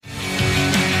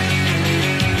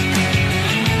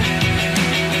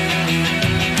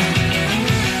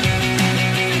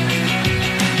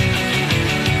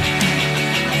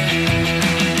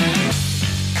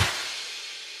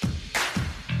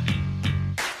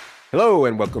Hello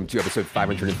and welcome to episode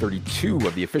 532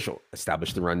 of the official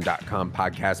EstablishTheRun.com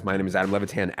podcast. My name is Adam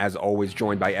Levitan, as always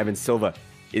joined by Evan Silva.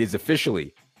 It is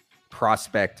officially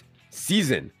prospect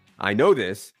season. I know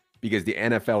this because the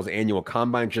NFL's annual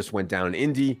combine just went down in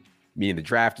Indy, meaning the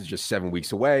draft is just 7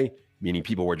 weeks away, meaning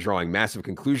people were drawing massive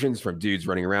conclusions from dudes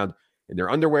running around in their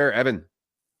underwear. Evan,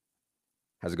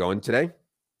 how's it going today?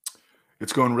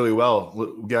 It's going really well.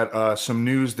 We got some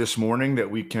news this morning that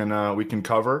we can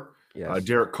cover. Yes.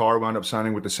 Derek Carr wound up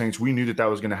signing with the Saints. We knew that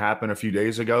was going to happen a few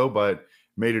days ago, but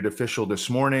made it official this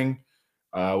morning.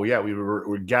 We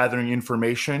were gathering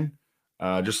information,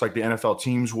 just like the NFL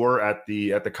teams were at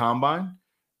the combine,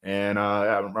 and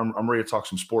I'm ready to talk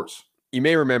some sports. You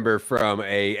may remember from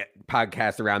a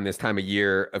podcast around this time of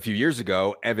year a few years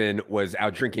ago, Evan was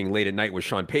out drinking late at night with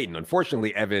Sean Payton.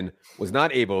 Unfortunately, Evan was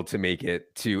not able to make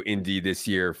it to Indy this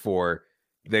year for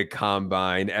the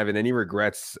combine. Evan, any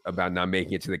regrets about not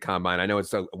making it to the combine? I know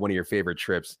it's one of your favorite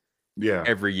trips. Yeah.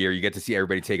 Every year you get to see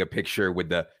everybody take a picture with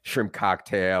the shrimp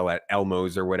cocktail at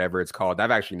Elmo's or whatever it's called. I've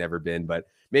actually never been, but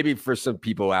maybe for some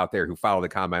people out there who follow the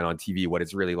combine on TV, what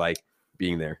it's really like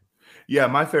being there. Yeah,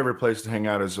 my favorite place to hang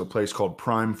out is a place called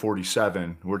Prime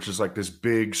 47, which is like this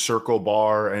big circle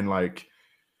bar. And like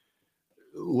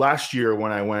last year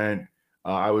when I went,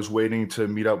 I was waiting to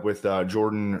meet up with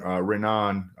Jordan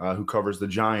Renan, who covers the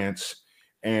Giants.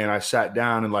 And I sat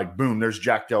down and like, boom, there's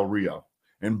Jack Del Rio.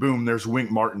 And boom, there's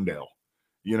Wink Martindale,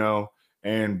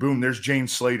 and boom, there's Jane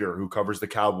Slater, who covers the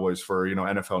Cowboys for,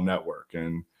 NFL Network.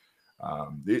 And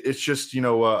it's just,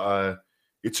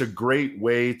 it's a great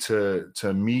way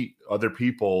to meet other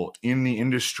people in the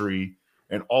industry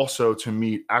and also to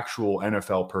meet actual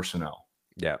NFL personnel.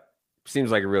 Yeah.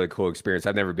 Seems like a really cool experience.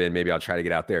 I've never been. Maybe I'll try to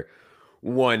get out there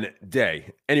one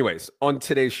day. Anyways, on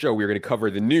today's show, we're going to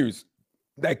cover the news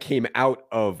that came out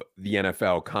of the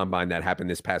NFL combine that happened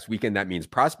this past weekend. That means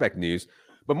prospect news.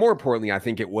 But more importantly, I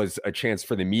think it was a chance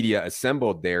for the media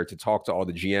assembled there to talk to all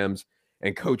the GMs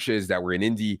and coaches that were in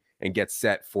Indy and get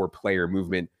set for player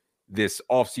movement this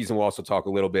offseason. We'll also talk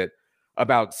a little bit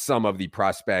about some of the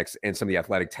prospects and some of the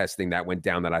athletic testing that went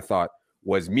down that I thought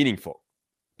was meaningful.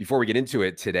 Before we get into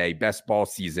it today, best ball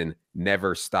season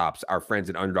never stops. Our friends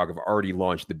at Underdog have already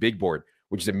launched the Big Board,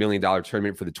 which is $1 million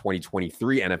tournament for the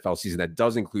 2023 NFL season that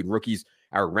does include rookies.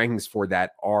 Our rankings for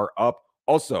that are up.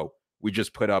 Also, we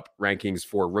just put up rankings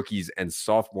for rookies and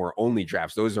sophomore only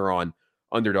drafts. Those are on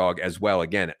Underdog as well.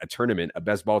 Again, a tournament, a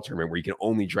best ball tournament where you can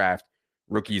only draft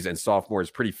rookies and sophomores.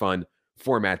 Pretty fun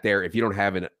format there. If you don't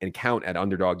have an account at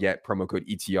Underdog yet, promo code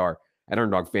ETR at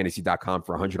UnderdogFantasy.com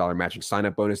for a $100 matching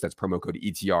sign-up bonus. That's promo code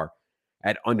ETR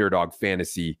at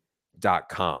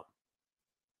UnderdogFantasy.com.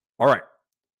 All right.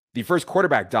 The first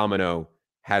quarterback domino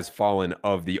has fallen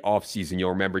of the offseason.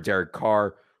 You'll remember Derek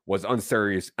Carr was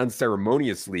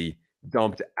unceremoniously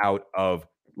dumped out of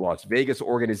Las Vegas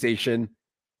organization.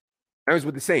 I was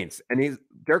with the Saints, and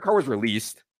Derek Carr was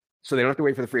released, so they don't have to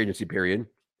wait for the free agency period.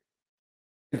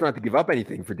 They don't have to give up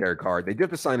anything for Derek Carr. They do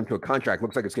have to sign him to a contract.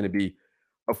 Looks like it's going to be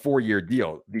a 4-year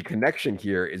deal. The connection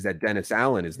here is that Dennis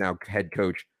Allen is now head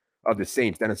coach of the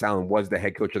Saints. Dennis Allen was the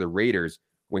head coach of the Raiders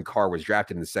when Carr was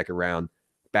drafted in the second round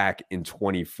back in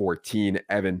 2014.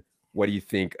 Evan, what do you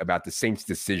think about the Saints'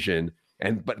 decision?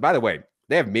 But by the way,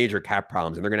 they have major cap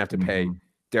problems, and they're going to have to pay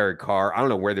Derek Carr. I don't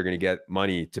know where they're going to get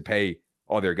money to pay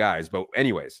all their guys. But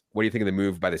anyways, what do you think of the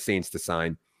move by the Saints to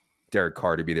sign Derek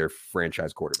Carr to be their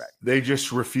franchise quarterback? They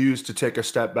just refuse to take a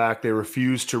step back. They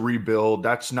refuse to rebuild.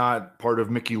 That's not part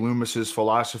of Mickey Loomis's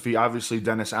philosophy. Obviously,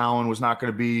 Dennis Allen was not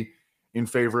going to be in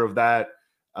favor of that.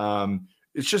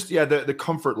 It's just, the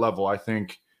comfort level, I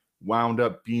think, wound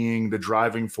up being the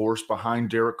driving force behind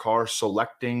Derek Carr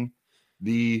selecting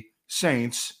the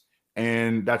Saints.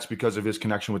 And that's because of his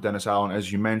connection with Dennis Allen, as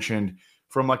you mentioned.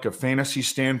 From like a fantasy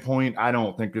standpoint, I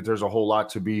don't think that there's a whole lot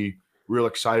to be real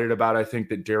excited about. I think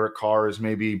that Derek Carr is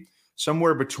maybe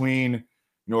somewhere between,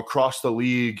 across the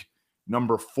league,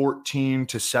 number 14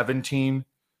 to 17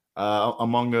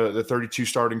 among the 32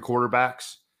 starting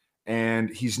quarterbacks. And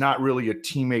he's not really a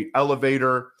teammate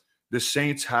elevator. The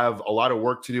Saints have a lot of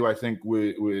work to do, I think,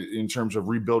 in terms of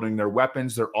rebuilding their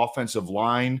weapons. Their offensive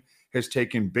line has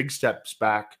taken big steps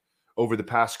back over the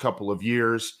past couple of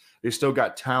years. They still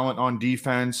got talent on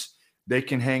defense. They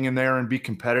can hang in there and be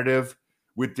competitive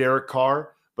with Derek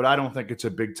Carr, but I don't think it's a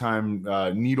big-time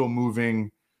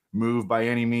needle-moving move by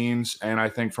any means. And I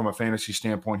think from a fantasy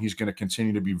standpoint, he's going to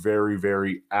continue to be very,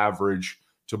 very average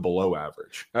to below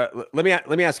average. Let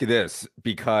me ask you this,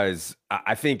 because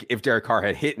I think if Derek Carr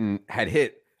had hit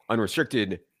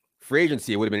unrestricted free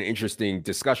agency, it would have been an interesting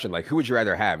discussion. Like, who would you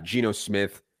rather have, Geno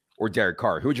Smith or Derek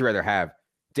Carr? Who would you rather have,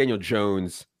 Daniel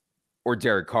Jones or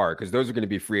Derek Carr? Because those are going to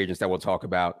be free agents that we'll talk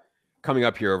about coming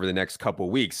up here over the next couple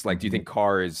of weeks. Like, do you think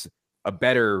Carr is a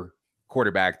better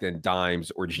quarterback than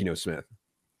Dimes or Geno Smith?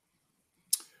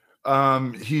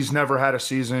 He's never had a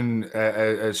season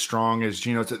as strong as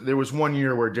Geno. There was one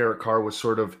year where Derek Carr was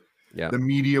sort of, the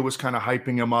media was kind of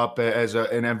hyping him up as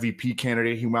an MVP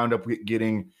candidate. He wound up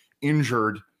getting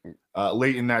injured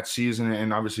late in that season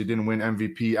and obviously didn't win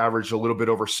MVP, averaged a little bit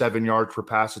over 7 yards per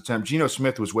pass attempt. Geno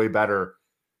Smith was way better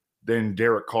than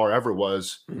Derek Carr ever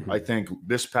was, I think,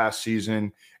 this past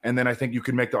season. And then I think you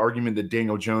could make the argument that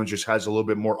Daniel Jones just has a little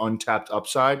bit more untapped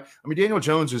upside. I mean, Daniel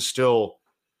Jones is still,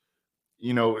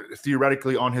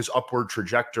 theoretically on his upward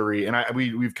trajectory. And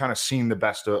we've kind of seen the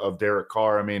best of Derek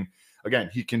Carr. I mean, again,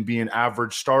 he can be an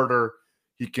average starter.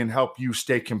 He can help you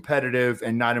stay competitive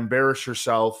and not embarrass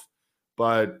yourself,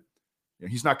 but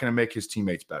he's not going to make his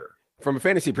teammates better. From a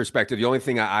fantasy perspective, the only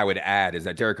thing I would add is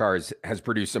that Derek Carr has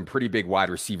produced some pretty big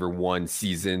wide receiver 1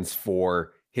 seasons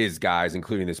for his guys,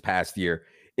 including this past year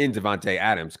in Davante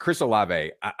Adams. Chris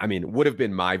Olave, I mean, would have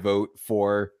been my vote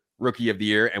for Rookie of the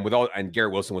Year, and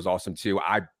Garrett Wilson was awesome too.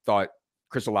 I thought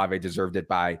Chris Olave deserved it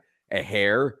by a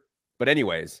hair, but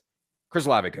anyways, Chris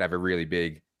Olave could have a really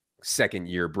big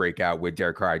second-year breakout with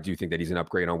Derek Carr. I do think that he's an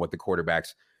upgrade on what the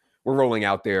quarterbacks were rolling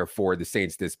out there for the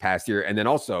Saints this past year. And then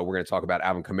also we're going to talk about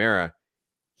Alvin Kamara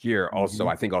here. Also,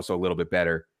 I think also a little bit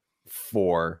better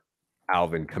for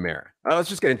Alvin Kamara. Let's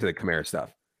just get into the Kamara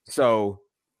stuff. So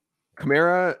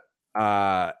Kamara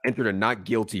entered a not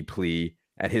guilty plea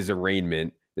at his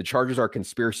arraignment. The charges are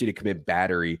conspiracy to commit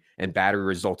battery and battery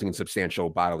resulting in substantial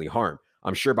bodily harm.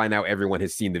 I'm sure by now everyone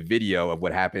has seen the video of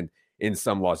what happened in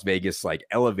some Las Vegas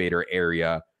elevator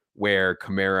area where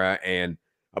Kamara and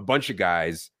a bunch of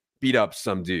guys beat up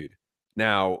some dude.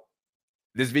 Now,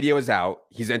 this video is out.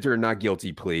 He's entered a not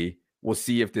guilty plea. We'll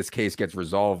see if this case gets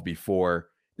resolved before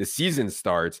the season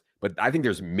starts. But I think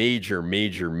there's major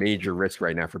risk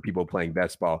right now for people playing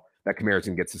best ball that Kamara's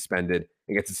going to get suspended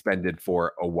and get suspended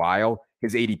for a while.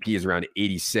 His ADP is around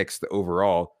 86th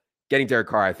overall. Getting Derek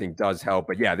Carr, I think, does help.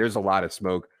 But yeah, there's a lot of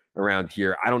smoke around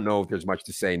here. I don't know if there's much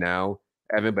to say now,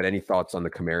 Evan, but any thoughts on the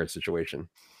Kamara situation?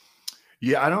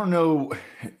 Yeah, I don't know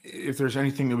if there's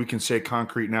anything that we can say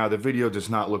concrete now. The video does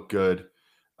not look good.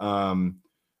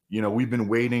 We've been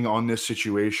waiting on this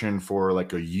situation for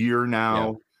like a year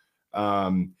now.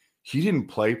 Yeah. He didn't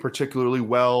play particularly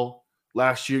well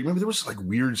last year. Remember, there was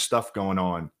weird stuff going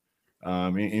on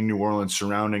in New Orleans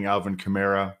surrounding Alvin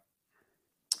Kamara.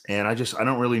 And I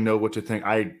don't really know what to think.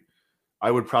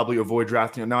 I would probably avoid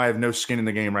drafting. Now I have no skin in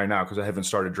the game right now because I haven't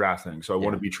started drafting. So I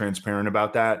want to be transparent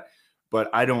about that. But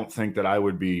I don't think that I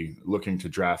would be looking to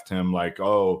draft him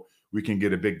we can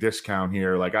get a big discount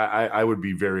here. I would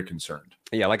be very concerned.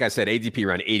 Yeah, like I said, ADP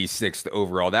around 86th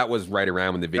overall. That was right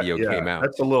around when the video came out.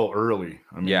 That's a little early.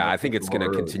 I think it's going to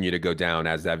continue to go down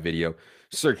as that video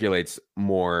circulates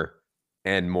more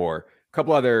and more. A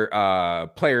couple other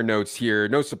player notes here.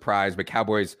 No surprise, but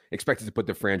Cowboys expected to put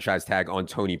the franchise tag on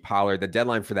Tony Pollard. The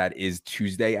deadline for that is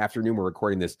Tuesday afternoon. We're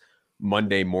recording this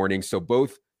Monday morning. So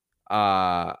both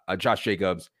Josh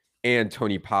Jacobs and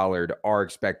Tony Pollard are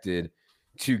expected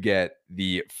to get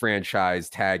the franchise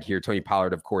tag here. Tony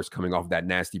Pollard, of course, coming off of that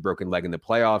nasty broken leg in the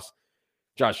playoffs.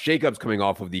 Josh Jacobs coming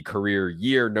off of the career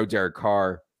year. No Derek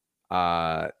Carr,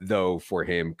 though, for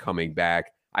him coming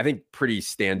back. I think pretty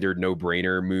standard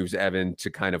no-brainer moves, Evan, to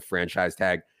kind of franchise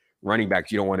tag running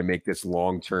backs. You don't want to make this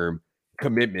long-term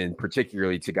commitment,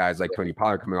 particularly to guys like Tony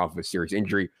Pollard coming off of a serious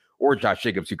injury, or Josh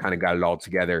Jacobs, who kind of got it all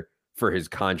together for his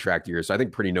contract year. So I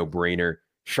think pretty no-brainer,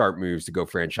 sharp moves to go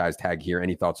franchise tag here.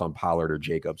 Any thoughts on Pollard or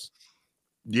Jacobs?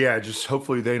 Yeah, just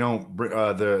hopefully they don't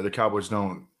the Cowboys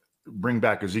don't bring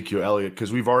back Ezekiel Elliott,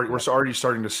 because we're already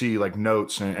starting to see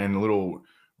notes and little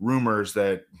rumors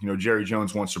that Jerry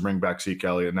Jones wants to bring back Zeke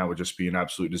Elliott, and that would just be an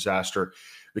absolute disaster.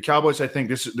 The Cowboys, I think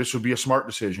this would be a smart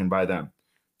decision by them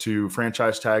to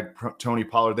franchise tag Tony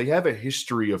Pollard. They have a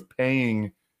history of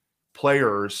paying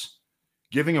players,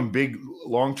 giving them big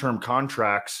long-term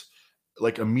contracts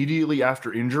immediately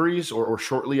after injuries or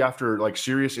shortly after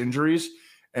serious injuries.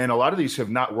 And a lot of these have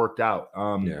not worked out.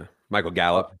 Michael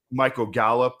Gallup.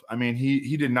 I mean,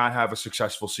 he did not have a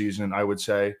successful season, I would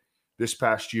say, this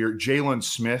past year. Jalen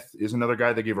Smith is another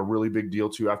guy they gave a really big deal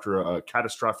to after a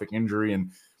catastrophic injury.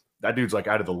 And that dude's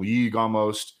out of the league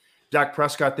almost. Dak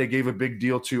Prescott, they gave a big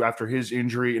deal to after his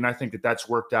injury. And I think that's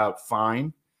worked out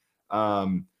fine.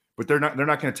 But they're not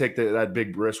going to take that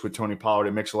big risk with Tony Pollard.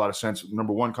 It makes a lot of sense.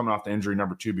 Number one, coming off the injury.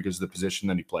 Number two, because of the position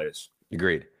that he plays.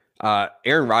 Agreed.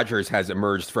 Aaron Rodgers has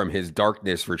emerged from his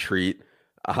darkness retreat.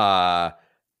 I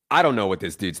don't know what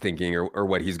this dude's thinking or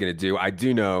what he's going to do. I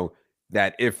do know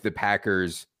that if the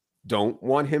Packers don't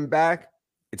want him back.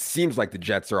 It seems like the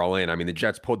Jets are all in. I mean, the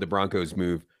Jets pulled the Broncos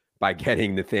move by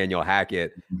getting Nathaniel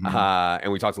Hackett.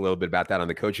 And we talked a little bit about that on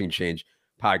the Coaching Change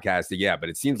podcast. Yeah, but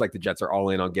it seems like the Jets are all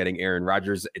in on getting Aaron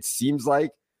Rodgers. It seems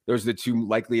like those are the two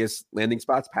likeliest landing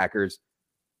spots, Packers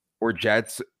or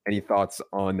Jets. Any thoughts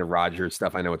on the Rodgers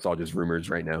stuff? I know it's all just rumors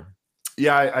right now.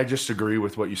 Yeah, I just agree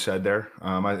with what you said there.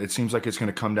 It seems like it's going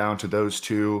to come down to those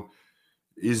two.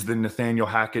 Is the Nathaniel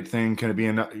Hackett thing going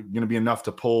to be enough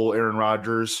to pull Aaron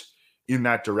Rodgers in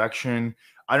that direction?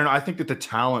 I don't know. I think that the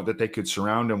talent that they could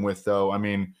surround him with, though, I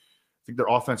mean, I think their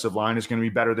offensive line is going to be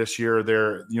better this year.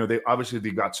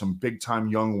 They got some big time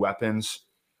young weapons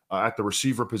at the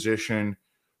receiver position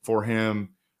for him.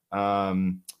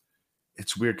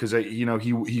 It's weird because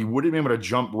he wouldn't be able to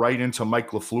jump right into Mike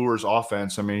LaFleur's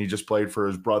offense. I mean, he just played for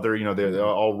his brother. They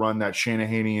all run that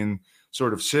Shanahanian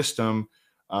sort of system.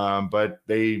 But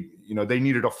they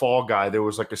needed a fall guy. There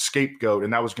was like a scapegoat,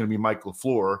 and that was going to be Mike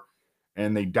LaFleur.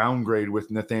 And they downgrade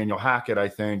with Nathaniel Hackett, I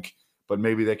think. But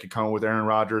maybe they could come with Aaron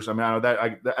Rodgers. I mean, I know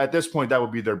that at this point, that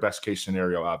would be their best case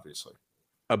scenario, obviously.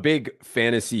 A big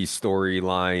fantasy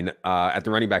storyline at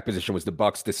the running back position was the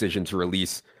Bucs' decision to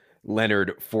release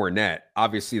Leonard Fournette.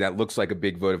 Obviously, that looks like a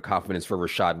big vote of confidence for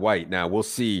Rachaad White. Now, we'll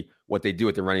see what they do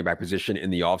at the running back position in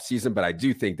the offseason, but I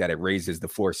do think that it raises the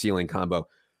floor-ceiling combo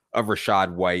of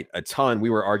Rachaad White a ton. We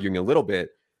were arguing a little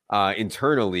bit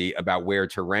internally about where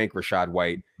to rank Rachaad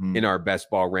White in our best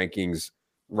ball rankings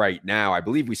right now. I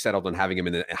believe we settled on having him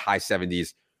in the high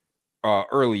 70s,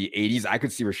 early 80s. I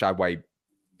could see Rachaad White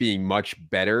being much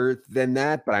better than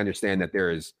that, but I understand that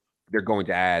they're going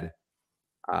to add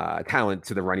talent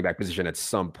to the running back position at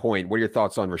some point. What are your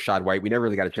thoughts on Rachaad White? We never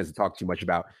really got a chance to talk too much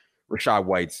about Rachaad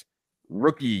White's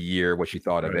rookie year, what you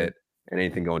thought of it, and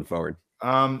anything going forward.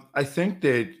 I think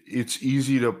that it's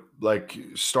easy to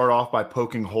start off by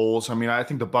poking holes. I mean, I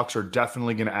think the Bucs are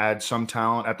definitely going to add some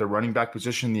talent at the running back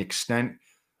position. The extent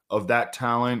of that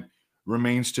talent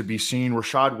remains to be seen.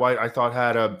 Rachaad White, I thought,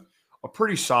 had a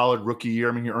pretty solid rookie year.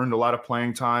 I mean, he earned a lot of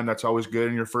playing time. That's always good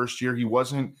in your first year. He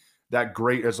wasn't that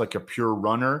great as like a pure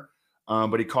runner,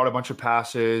 but he caught a bunch of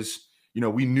passes.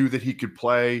 We knew that he could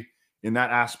play in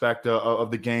that aspect of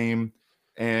the game,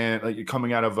 and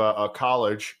coming out of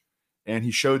college. And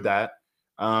he showed that.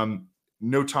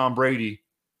 No Tom Brady.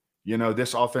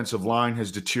 This offensive line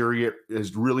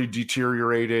has really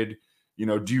deteriorated.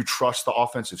 Do you trust the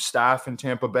offensive staff in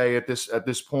Tampa Bay at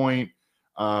this point?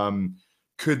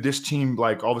 Could this team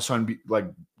all of a sudden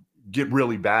get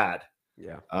really bad?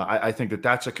 Yeah. I think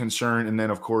that's a concern. And then,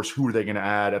 of course, who are they going to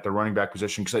add at the running back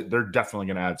position? Because they're definitely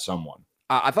going to add someone.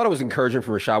 I thought it was encouraging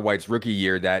from Rachaad White's rookie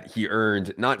year that he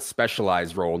earned not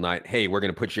specialized role, not, hey, we're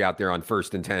going to put you out there on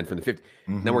 1st and 10 from the 50.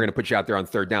 Then we're going to put you out there on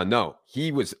 3rd down. No,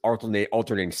 he was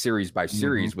alternating series by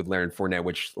series with Leonard Fournette,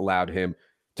 which allowed him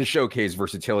to showcase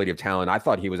versatility of talent. I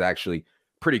thought he was actually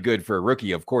pretty good for a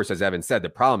rookie. Of course, as Evan said, the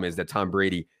problem is that Tom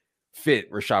Brady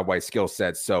fit Rachaad White's skill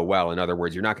set so well. In other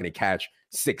words, you're not going to catch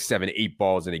 6, 7, 8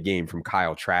 balls in a game from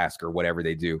Kyle Trask or whatever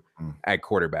they do at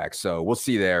quarterback. So we'll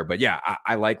see there. But yeah,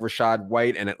 I like Rachaad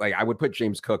White, and I would put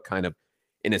James Cook kind of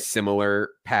in a similar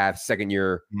path.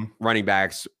 2nd-year running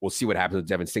backs. We'll see what happens with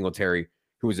Devin Singletary,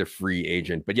 who is a free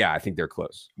agent. But yeah, I think they're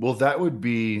close. Well, that would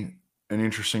be an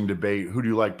interesting debate. Who do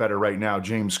you like better right now,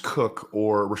 James Cook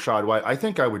or Rachaad White? I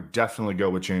think I would definitely go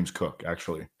with James Cook,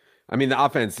 actually. I mean, the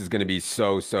offense is going to be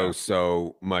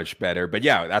so much better. But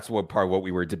yeah, that's part of what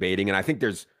we were debating. And I think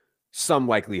there's some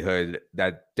likelihood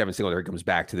that Devin Singletary comes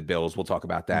back to the Bills. We'll talk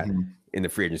about that in the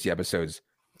free agency episodes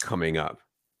coming up.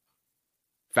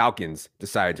 Falcons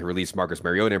decided to release Marcus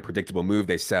Mariota in a predictable move.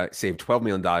 They saved $12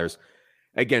 million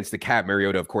against the cap.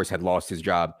 Mariota, of course, had lost his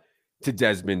job to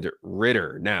Desmond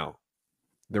Ridder. Now,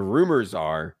 the rumors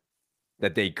are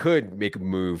that they could make a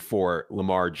move for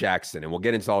Lamar Jackson. And we'll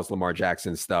get into all this Lamar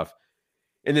Jackson stuff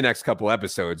in the next couple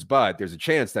episodes. But there's a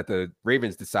chance that the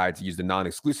Ravens decide to use the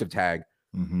non-exclusive tag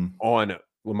on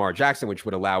Lamar Jackson, which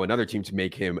would allow another team to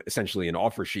make him essentially an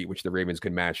offer sheet, which the Ravens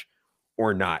could match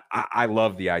or not. I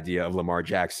love the idea of Lamar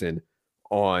Jackson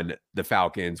on the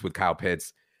Falcons with Kyle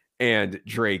Pitts and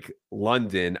Drake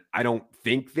London. I don't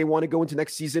think they want to go into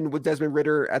next season with Desmond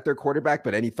Ridder at their quarterback,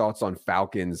 but any thoughts on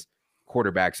Falcons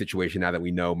quarterback situation now that we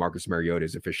know Marcus Mariota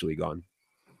is officially gone?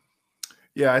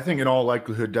 Yeah, I think in all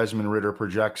likelihood, Desmond Ridder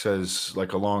projects as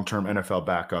a long-term NFL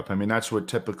backup. I mean, that's what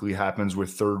typically happens with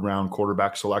 3rd-round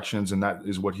quarterback selections, and that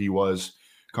is what he was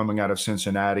coming out of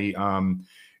Cincinnati.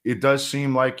 It does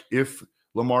seem like if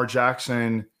Lamar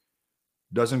Jackson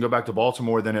doesn't go back to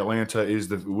Baltimore, then Atlanta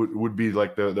would be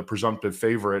the presumptive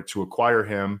favorite to acquire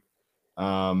him.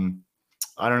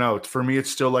 I don't know. For me, it's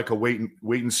still like a wait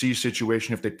and see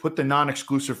situation. If they put the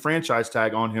non-exclusive franchise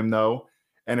tag on him, though,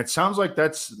 and it sounds like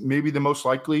that's maybe the most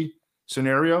likely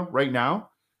scenario right now,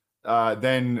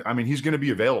 then I mean he's going to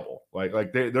be available.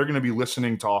 Like they're going to be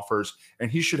listening to offers, and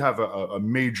he should have a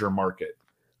major market.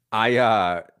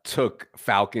 I took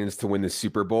Falcons to win the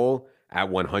Super Bowl at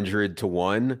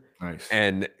 100-1. Nice.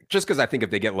 And just because I think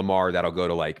if they get Lamar, that'll go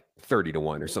to like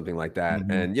 30-1 or something like that.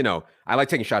 Mm-hmm. And, you know, I like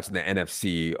taking shots in the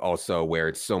NFC also, where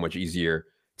it's so much easier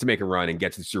to make a run and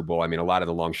get to the Super Bowl. I mean, a lot of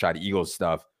the long shot Eagles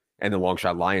stuff and the long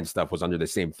shot Lions stuff was under the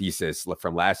same thesis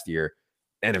from last year.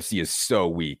 NFC is so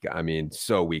weak. I mean,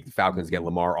 so weak. The Falcons get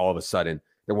Lamar, all of a sudden,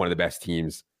 they're one of the best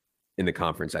teams in the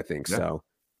conference, I think. Yeah. So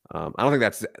I don't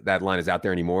think that line is out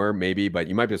there anymore, maybe, but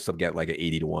you might be able to get like an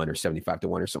 80-1 or 75-1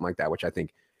 or something like that, which I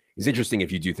think is interesting if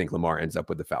you do think Lamar ends up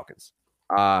with the Falcons.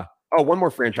 One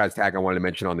more franchise tag I wanted to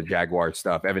mention on the Jaguars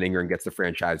stuff. Evan Ingram gets the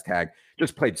franchise tag.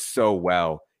 Just played so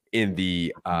well in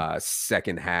the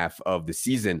second half of the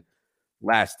season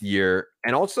last year.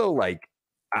 And also, like,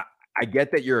 I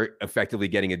get that you're effectively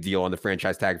getting a deal on the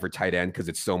franchise tag for tight end because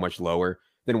it's so much lower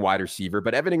than wide receiver.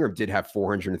 But Evan Ingram did have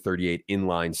 438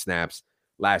 inline snaps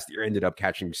last year, ended up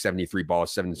catching 73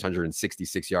 balls,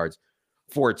 766 yards,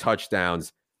 4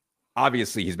 touchdowns.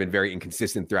 Obviously, he's been very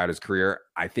inconsistent throughout his career.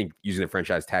 I think using the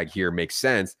franchise tag here makes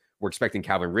sense. We're expecting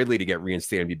Calvin Ridley to get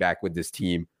reinstated and be back with this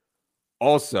team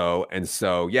also. And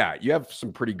so, yeah, you have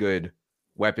some pretty good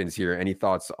weapons here. Any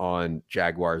thoughts on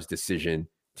Jaguars' decision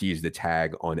to use the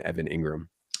tag on Evan Ingram?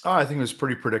 Oh, I think it was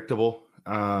pretty predictable.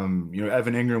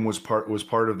 Evan Ingram was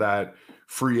part of that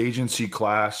free agency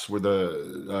class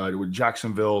where with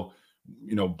Jacksonville,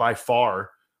 by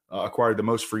far acquired the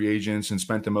most free agents and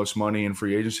spent the most money in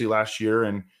free agency last year.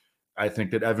 And I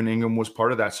think that Evan Ingram was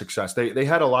part of that success. They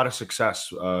had a lot of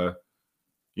success,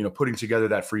 putting together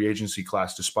that free agency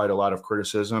class despite a lot of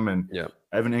criticism. And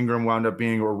Evan Ingram wound up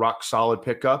being a rock solid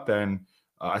pickup. And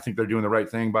I think they're doing the right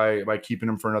thing by keeping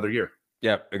him for another year.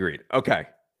 Yep, agreed. Okay.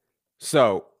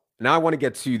 So now I want to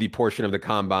get to the portion of the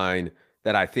combine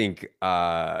that I think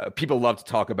people love to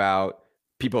talk about.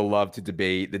 People love to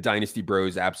debate. The Dynasty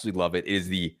Bros absolutely love it. It is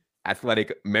the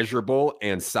athletic measurable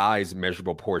and size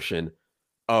measurable portion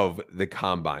of the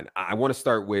combine. I want to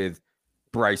start with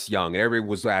Bryce Young. And everybody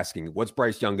was asking, what's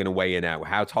Bryce Young going to weigh in at?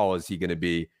 How tall is he going to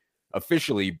be?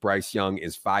 Officially, Bryce Young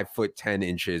is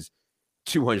 5'10",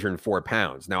 204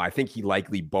 pounds. Now, I think he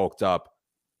likely bulked up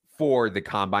for the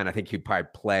combine. I think he'd probably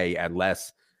play at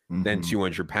less than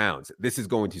 200 pounds. This is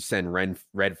going to send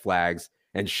red flags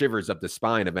and shivers up the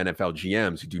spine of NFL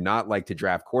GMs who do not like to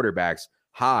draft quarterbacks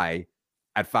high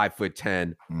at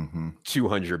 5'10",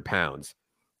 200 pounds.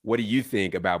 What do you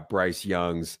think about Bryce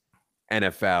Young's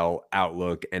NFL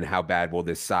outlook and how bad will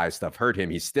this size stuff hurt him?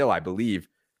 He's still, I believe,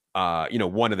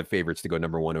 one of the favorites to go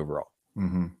number 1 overall.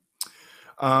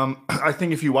 I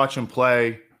think if you watch him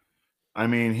play, I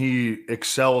mean, he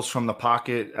excels from the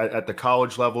pocket at the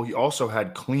college level. He also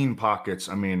had clean pockets.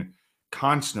 I mean,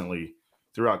 constantly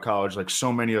throughout college, like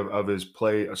so many of his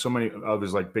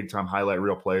like big time highlight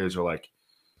reel plays are like,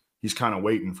 he's kind of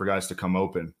waiting for guys to come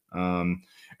open.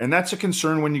 And that's a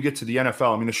concern when you get to the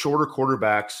NFL. I mean, the shorter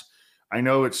quarterbacks, I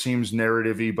know it seems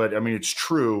narrative-y, but I mean, it's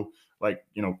true. Like,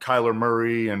 Kyler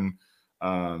Murray and,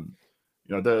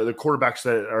 the quarterbacks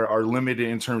that are limited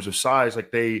in terms of size,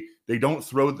 like they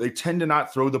tend to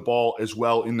not throw the ball as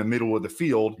well in the middle of the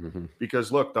field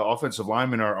because look, the offensive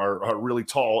linemen are really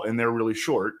tall and they're really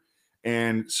short.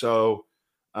 And so,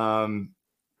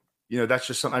 that's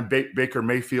just something Baker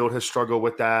Mayfield has struggled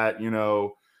with that,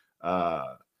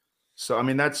 so, I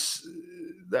mean, that's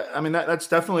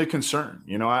definitely a concern.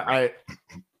 I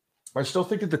still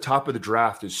think that the top of the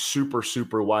draft is super,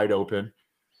 super wide open.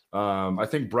 I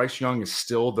think Bryce Young is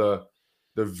still the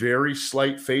very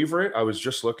slight favorite. I was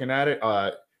just looking at it.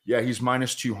 He's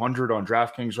 -200 on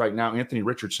DraftKings right now. Anthony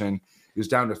Richardson is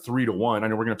down to 3-1. I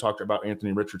know we're going to talk about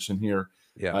Anthony Richardson here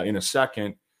in a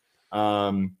second.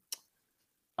 I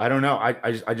don't know.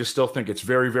 I just still think it's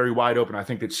very, very wide open. I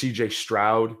think that CJ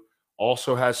Stroud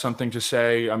also has something to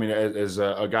say. I mean, as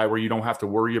a guy where you don't have to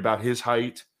worry about his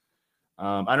height.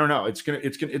 I don't know. I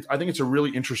think it's a really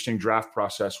interesting draft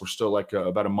process. We're still like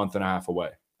about a month and a half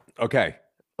away. Okay.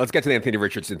 Let's get to the Anthony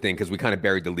Richardson thing because we kind of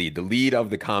buried the lead. The lead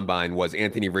of the combine was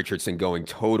Anthony Richardson going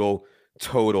total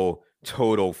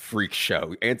freak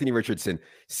show. Anthony Richardson,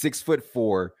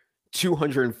 6'4",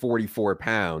 244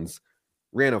 pounds,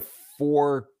 ran a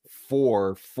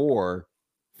 4.44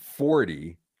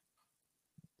 40,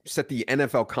 set the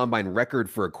NFL combine record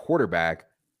for a quarterback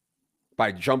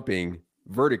by jumping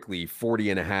vertically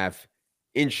 40.5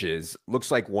 inches. Looks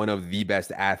like one of the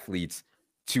best athletes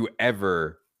to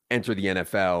ever enter the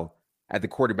NFL at the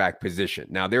quarterback position.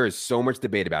 Now, there is so much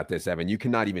debate about this, Evan. You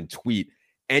cannot even tweet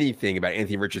anything about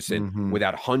Anthony Richardson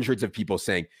without hundreds of people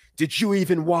saying, did you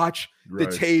even watch the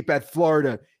tape at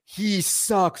Florida? He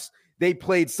sucks. They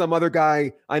played some other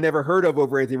guy I never heard of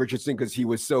over Anthony Richardson because he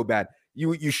was so bad.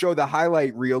 You show the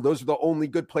highlight reel. Those are the only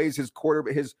good plays.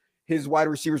 His wide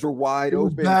receivers were wide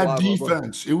open. Bad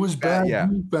defense. It was bad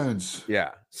defense.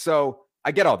 Yeah. So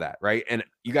I get all that, right? And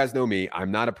you guys know me.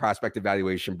 I'm not a prospect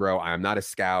evaluation bro. I am not a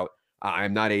scout.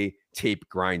 I'm not a tape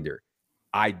grinder.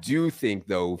 I do think,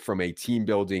 though, from a team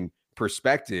building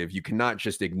perspective, you cannot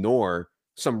just ignore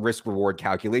some risk reward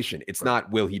calculation. It's not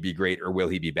will he be great or will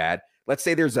he be bad. Let's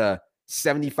say there's a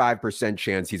 75%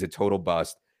 chance he's a total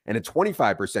bust and a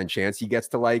 25% chance he gets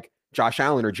to like Josh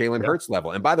Allen or Jalen Hurts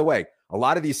level. And by the way, a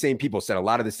lot of these same people said a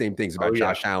lot of the same things about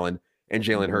Josh Allen and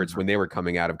Jalen Hurts when they were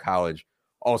coming out of college.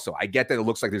 Also, I get that it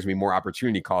looks like there's going to be more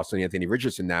opportunity costs on Anthony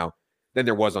Richardson now than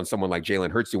there was on someone like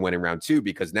Jalen Hurts who went in round 2,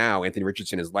 because now Anthony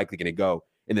Richardson is likely going to go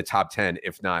in the top 10,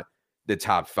 if not the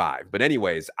top 5. But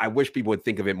anyways, I wish people would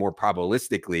think of it more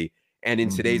probabilistically. And in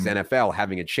today's NFL,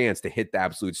 having a chance to hit the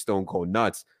absolute stone cold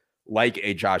nuts like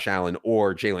a Josh Allen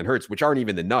or Jalen Hurts, which aren't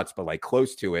even the nuts, but like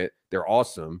close to it, they're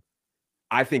awesome.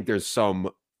 I think there's some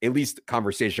at least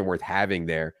conversation worth having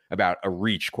there about a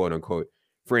reach, quote unquote,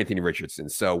 for Anthony Richardson.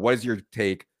 So what is your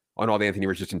take on all the Anthony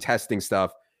Richardson testing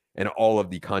stuff and all of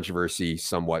the controversy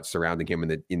somewhat surrounding him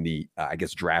in the I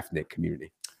guess, draftnik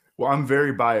community? Well, I'm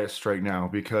very biased right now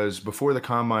because before the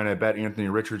combine, I bet Anthony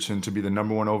Richardson to be the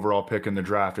number 1 overall pick in the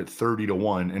draft at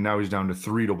 30-1, and now he's down to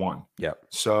 3-1. Yep.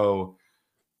 So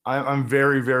I'm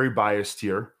very, very biased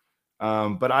here.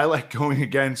 But I like going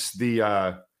against the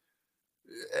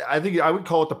I think I would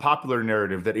call it the popular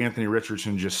narrative that Anthony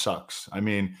Richardson just sucks. I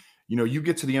mean, you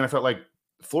get to the NFL, like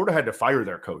Florida had to fire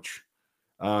their coach.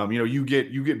 You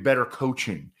get better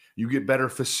coaching, you get better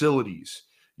facilities,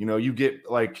 you get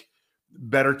like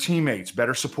better teammates,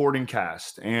 better supporting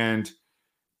cast. And,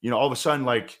 all of a sudden,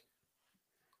 like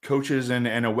coaches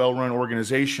and a well-run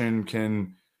organization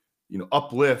can,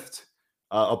 uplift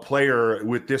a player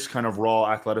with this kind of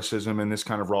raw athleticism and this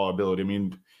kind of raw ability. I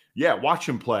mean, yeah, watch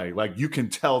him play. Like you can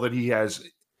tell that he has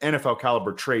NFL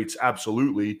caliber traits.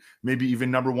 Absolutely. Maybe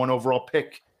even number 1 overall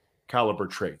pick caliber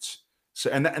traits. So,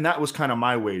 and that was kind of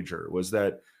my wager, was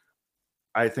that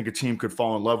I think a team could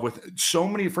fall in love with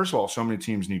first of all, so many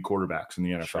teams need quarterbacks in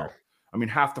the NFL. Sure. I mean,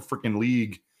 half the freaking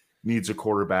league needs a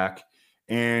quarterback.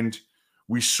 And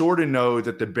we sort of know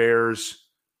that the Bears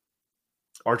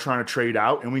are trying to trade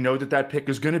out, and we know that pick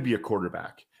is going to be a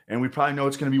quarterback. And we probably know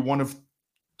it's going to be one of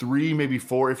 3, maybe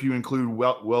 4, if you include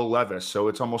Will Levis. So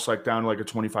it's almost like down to like a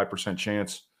 25%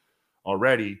 chance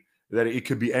already that it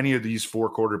could be any of these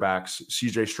 4 quarterbacks: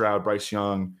 CJ Stroud, Bryce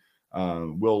Young,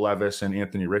 Will Levis, and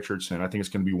Anthony Richardson. I think it's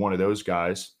going to be one of those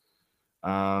guys.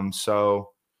 So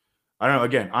I don't know.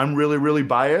 Again, I'm really, really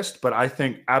biased, but I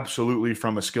think absolutely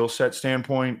from a skill set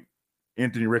standpoint,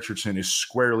 Anthony Richardson is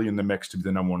squarely in the mix to be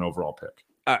the number 1 overall pick.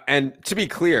 And to be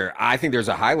clear, I think there's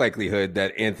a high likelihood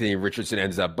that Anthony Richardson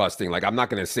ends up busting. Like, I'm not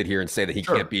going to sit here and say that he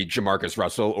can't be Jamarcus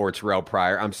Russell or Terrell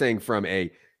Pryor. I'm saying from a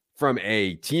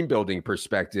team building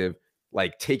perspective,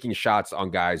 like taking shots on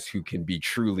guys who can be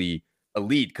truly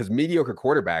elite, because mediocre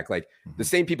quarterback, like the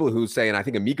same people who say, and I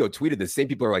think Amico tweeted, the same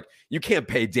people are like, you can't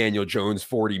pay Daniel Jones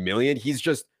 $40 million. He's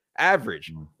just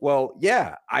average. Well,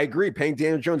 yeah, I agree. Paying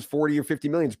Daniel Jones 40 or 50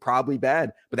 million is probably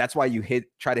bad, but that's why you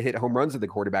try to hit home runs at the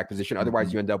quarterback position.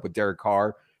 Otherwise you end up with Derek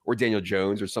Carr or Daniel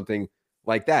Jones or something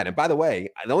like that. And by the way,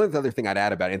 the only other thing I'd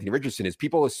add about Anthony Richardson is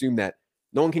people assume that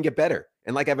no one can get better.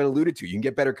 And like Evan alluded to, you can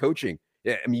get better coaching.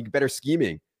 Yeah, I mean, you get better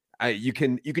scheming. You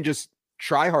can just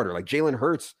try harder. Like Jalen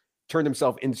Hurts turned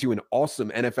himself into an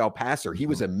awesome NFL passer. He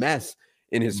was a mess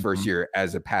in his first year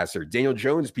as a passer. Daniel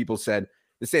Jones, people said,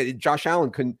 they said Josh Allen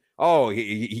couldn't,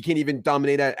 he can't even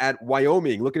dominate at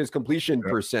Wyoming. Look at his completion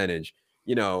percentage.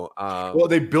 Well,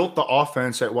 they built the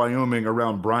offense at Wyoming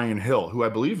around Brian Hill, who I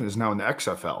believe is now in the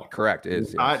XFL. Correct.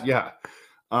 Yes.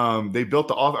 They built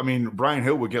the off. I mean, Brian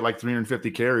Hill would get like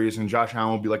 350 carries and Josh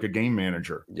Allen would be like a game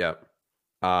manager. Yep.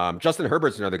 Justin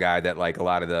Herbert's another guy that like a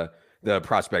lot of the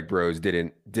prospect bros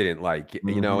didn't like,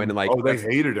 and like, they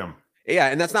hated him. Yeah.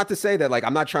 And that's not to say that like,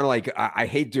 I'm not trying to like, I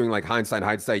hate doing like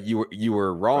hindsight. You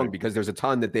were wrong, right, because there's a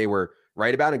ton that they were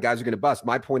right about and guys are going to bust.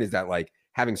 My point is that like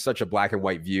having such a black and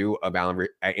white view of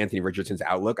Anthony Richardson's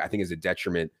outlook, I think is a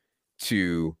detriment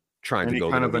to trying to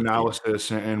build kind of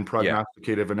analysis and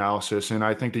prognosticative analysis. And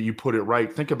I think that you put it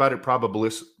right. Think about it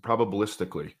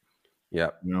probabilistically. Yeah.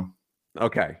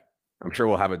 Okay. I'm sure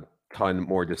we'll have a ton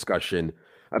more discussion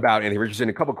about Anthony Richardson.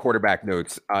 A couple quarterback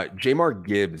notes. Jamar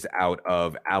Gibbs out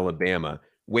of Alabama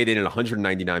weighed in at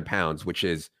 199 pounds, which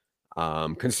is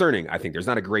concerning. I think there's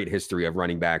not a great history of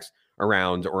running backs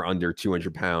around or under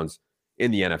 200 pounds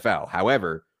in the NFL.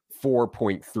 However,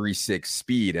 4.36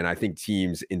 speed, and I think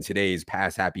teams in today's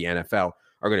pass-happy NFL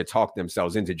are going to talk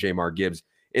themselves into Jahmyr Gibbs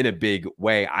in a big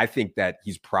way. I think that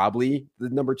he's probably the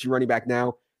number 2 running back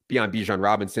now, beyond Bijan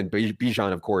Robinson.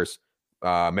 Bijan, of course,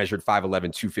 measured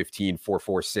 5'11", 215,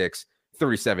 4.46,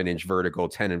 37-inch vertical,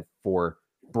 10-4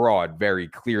 broad. Very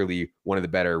clearly one of the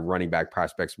better running back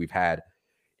prospects we've had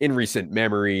in recent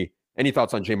memory. Any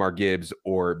thoughts on Jahmyr Gibbs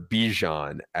or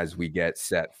Bijan as we get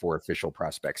set for official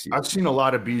prospects season? I've seen a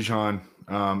lot of Bijan,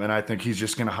 and I think he's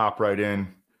just going to hop right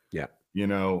in. Yeah.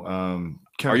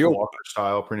 Kenneth Walker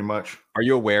style, pretty much. Are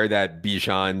you aware that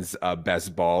Bijan's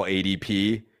best ball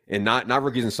ADP, and not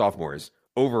rookies and sophomores,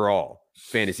 overall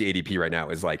fantasy ADP right now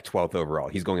is like 12th overall?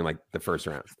 He's going in like the first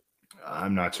round.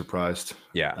 I'm not surprised.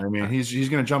 Yeah. I mean, he's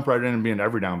going to jump right in and be an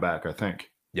every down back, I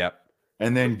think. Yep.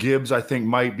 And then Gibbs, I think,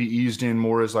 might be eased in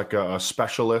more as like a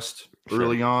specialist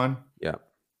early on. Yeah.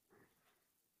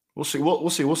 We'll see.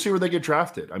 We'll see. We'll see where they get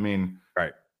drafted. I mean,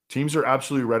 right. Teams are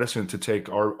absolutely reticent to take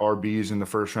RBs in the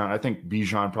first round. I think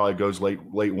Bijan probably goes late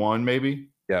 1, maybe.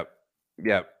 Yep.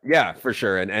 Yeah, for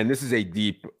sure. And this is a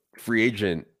deep free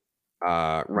agent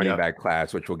running back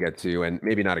class, which we'll get to, and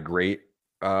maybe not a great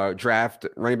draft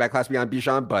running back class beyond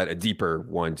Bijan, but a deeper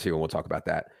one too. And we'll talk about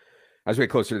that as we get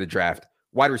closer to the draft.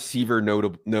 Wide receiver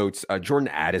notes, Jordan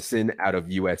Addison out of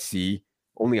USC,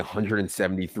 only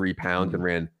 173 pounds and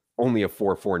ran only a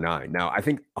 4.49. Now, I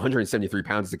think 173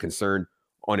 pounds is a concern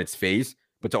on its face,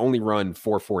 but to only run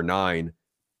 4.49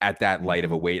 at that light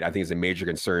of a weight, I think is a major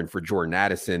concern for Jordan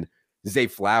Addison. Zay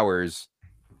Flowers,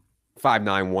 5'9",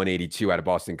 182 out of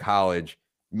Boston College.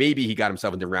 Maybe he got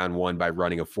himself into round 1 by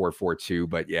running a 4.42,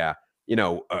 but yeah,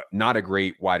 not a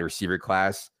great wide receiver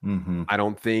class. I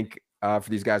don't think for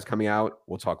these guys coming out.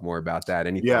 We'll talk more about that.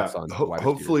 Any thoughts on wide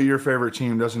hopefully your favorite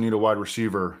team doesn't need a wide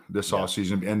receiver this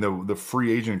offseason, and the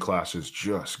free agent class is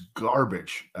just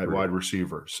garbage at wide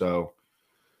receiver. So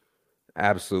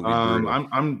absolutely.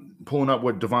 I'm pulling up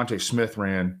what Devontae Smith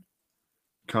ran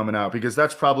coming out, because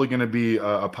that's probably going to be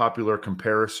a popular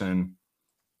comparison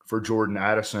for Jordan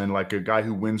Addison, like a guy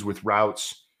who wins with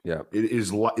routes. Yeah, it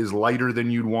is lighter than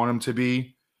you'd want him to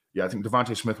be. Yeah, I think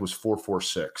Devontae Smith was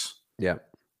 4.46. Yeah,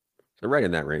 so right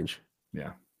in that range.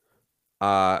 Yeah.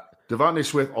 Devontae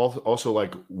Smith also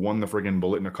like won the friggin'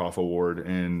 Biletnikoff Award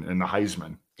and the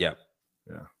Heisman. Yeah.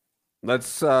 Yeah.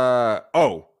 Let's got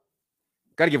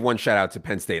to give one shout out to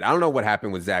Penn State. I don't know what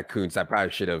happened with Zach Kuntz. I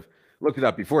probably should have looked it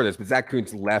up before this, but Zach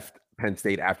Kuntz left Penn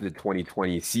State after the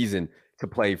 2020 season to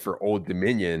play for Old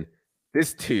Dominion.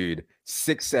 This dude,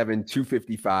 6'7",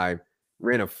 255,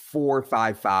 ran a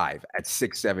 4.55 at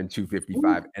 6'7",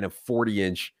 255, and a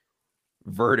 40-inch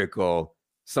vertical.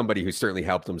 Somebody who certainly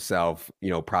helped himself,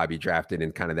 probably drafted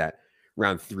in kind of that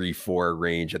round 3-4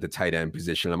 range at the tight end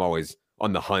position. I'm always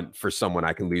on the hunt for someone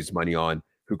I can lose money on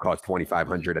who costs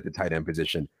 $2,500 at the tight end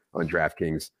position on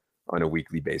DraftKings on a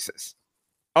weekly basis.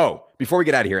 Oh, before we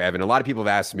get out of here, Evan, a lot of people have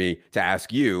asked me to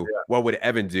ask you, what would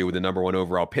Evan do with the number 1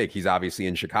 overall pick? He's obviously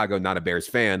in Chicago, not a Bears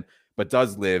fan, but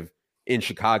does live in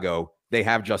Chicago. They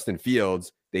have Justin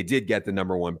Fields. They did get the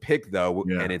number 1 pick, though,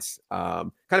 and it's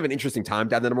kind of an interesting time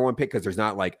to have the number 1 pick because there's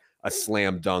not like a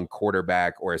slam dunk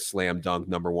quarterback or a slam dunk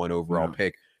number 1 overall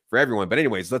pick for everyone. But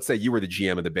anyways, let's say you were the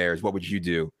GM of the Bears. What would you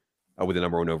do with the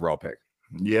number 1 overall pick?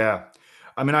 Yeah.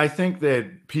 I mean, I think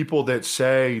that people that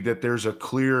say that there's a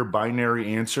clear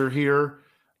binary answer here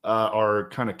are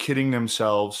kind of kidding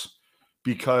themselves,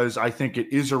 because I think it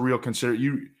is a real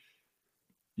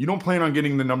you don't plan on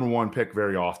getting the number 1 pick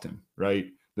very often, right?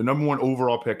 The number 1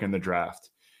 overall pick in the draft.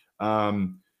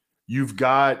 You've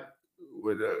got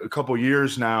a couple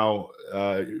years now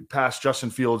past Justin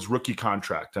Fields' rookie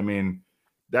contract. I mean,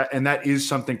 that is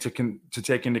something to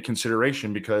take into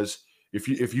consideration, because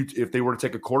if they were to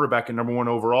take a quarterback at number 1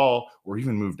 overall, or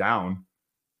even move down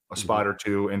a spot or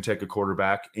two and take a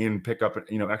quarterback and pick up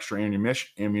extra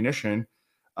ammunition,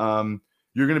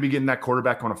 you're going to be getting that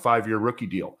quarterback on a 5-year rookie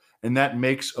deal, and that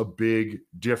makes a big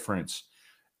difference.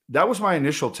 That was my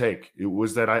initial take. It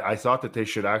was that I thought that they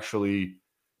should actually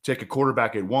take a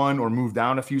quarterback at 1 or move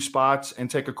down a few spots and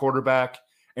take a quarterback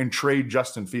and trade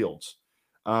Justin Fields.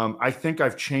 I think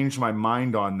I've changed my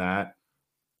mind on that.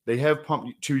 They have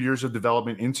pumped 2 years of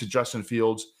development into Justin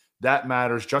Fields. That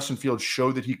matters. Justin Fields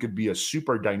showed that he could be a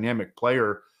super dynamic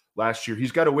player last year.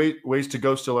 He's got a ways to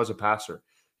go still as a passer.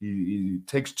 He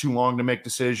takes too long to make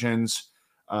decisions.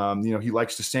 He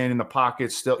likes to stand in the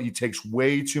pocket. Still, he takes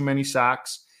way too many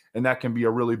sacks, and that can be a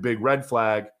really big red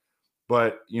flag.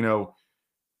 But,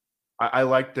 I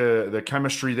like the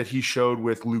chemistry that he showed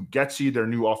with Luke Getsy, their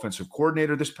new offensive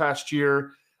coordinator this past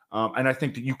year. And I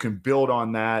think that you can build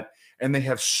on that. And they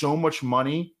have so much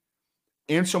money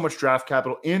and so much draft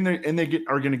capital, and they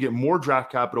are going to get more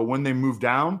draft capital when they move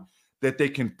down, that they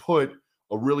can put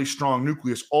a really strong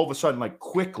nucleus all of a sudden, like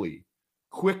quickly,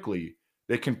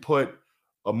 they can put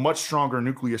a much stronger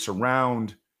nucleus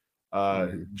around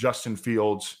Justin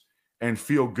Fields and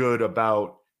feel good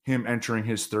about him entering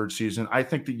his third season. I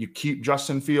think that you keep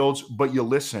Justin Fields, but you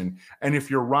listen. And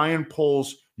if you're Ryan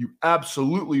Poles, you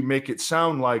absolutely make it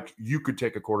sound like you could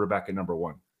take a quarterback at number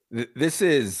one. This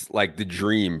is like the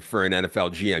dream for an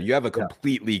NFL GM. You have a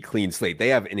completely clean slate. They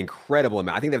have an incredible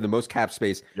amount. I think they have the most cap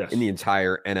space in the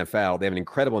entire NFL. They have an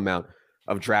incredible amount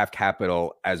of draft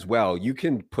capital as well. You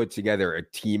can put together a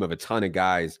team of a ton of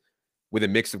guys with a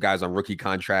mix of guys on rookie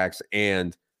contracts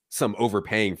and some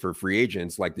overpaying for free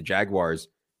agents like the Jaguars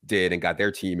did and got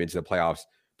their team into the playoffs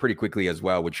pretty quickly as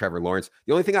well with Trevor Lawrence.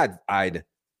 The only thing I'd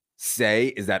say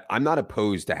is that I'm not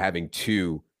opposed to having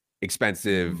two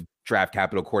expensive draft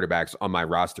capital quarterbacks on my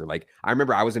roster. Like, I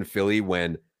remember I was in Philly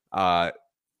when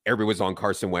everybody was on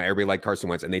Carson Wentz. Everybody liked Carson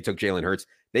Wentz, and they took Jalen Hurts.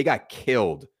 They got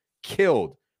killed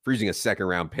for using a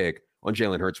second-round pick on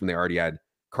Jalen Hurts when they already had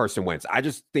Carson Wentz. I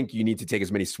just think you need to take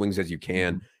as many swings as you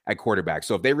can at quarterback.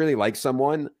 So if they really like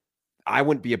someone, I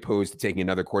wouldn't be opposed to taking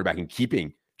another quarterback and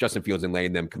keeping Justin Fields and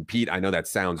letting them compete. I know that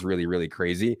sounds really, really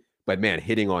crazy, but man,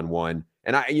 hitting on one.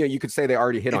 And you could say they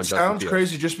already hit on Justin Fields. It sounds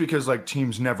crazy just because like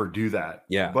teams never do that.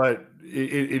 Yeah. But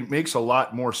it makes a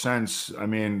lot more sense. I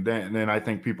mean, than I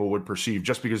think people would perceive,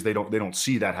 just because they don't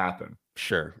see that happen.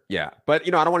 Sure. Yeah. But I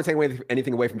don't want to take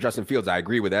anything away from Justin Fields. I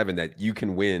agree with Evan that you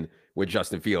can win with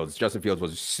Justin Fields. Justin Fields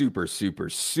was super, super,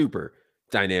 super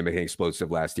dynamic and explosive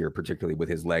last year, particularly with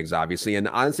his legs, obviously. And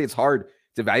honestly, it's hard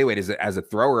to evaluate as a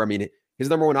thrower. I mean, his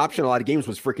number one option in a lot of games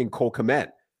was freaking Cole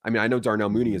Kmet. I mean, I know Darnell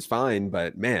Mooney is fine,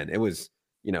 but man, it was,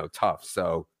 tough.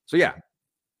 So yeah,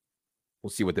 we'll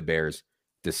see what the Bears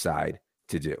decide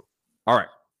to do. All right.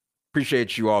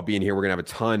 Appreciate you all being here. We're going to have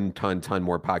a ton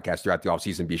more podcasts throughout the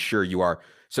offseason. Be sure you are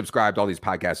subscribed. All these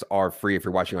podcasts are free. If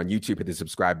you're watching on YouTube, hit the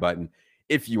subscribe button.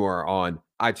 If you are on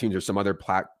iTunes or some other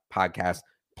podcast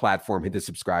platform, hit the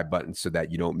subscribe button so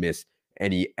that you don't miss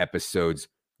any episodes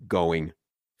going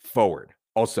forward.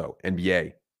 Also,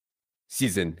 NBA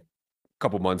season,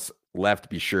 couple months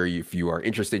left. Be sure if you are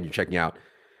interested, you're checking out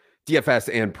DFS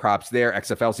and props there.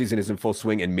 XFL season is in full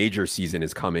swing and major season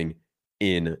is coming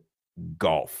in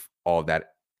golf. All of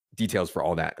that, details for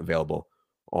all that available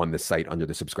on the site under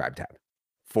the subscribe tab.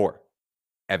 For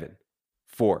Evan,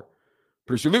 for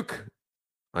producer Luke,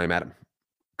 I'm Adam.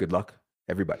 Good luck,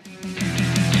 everybody.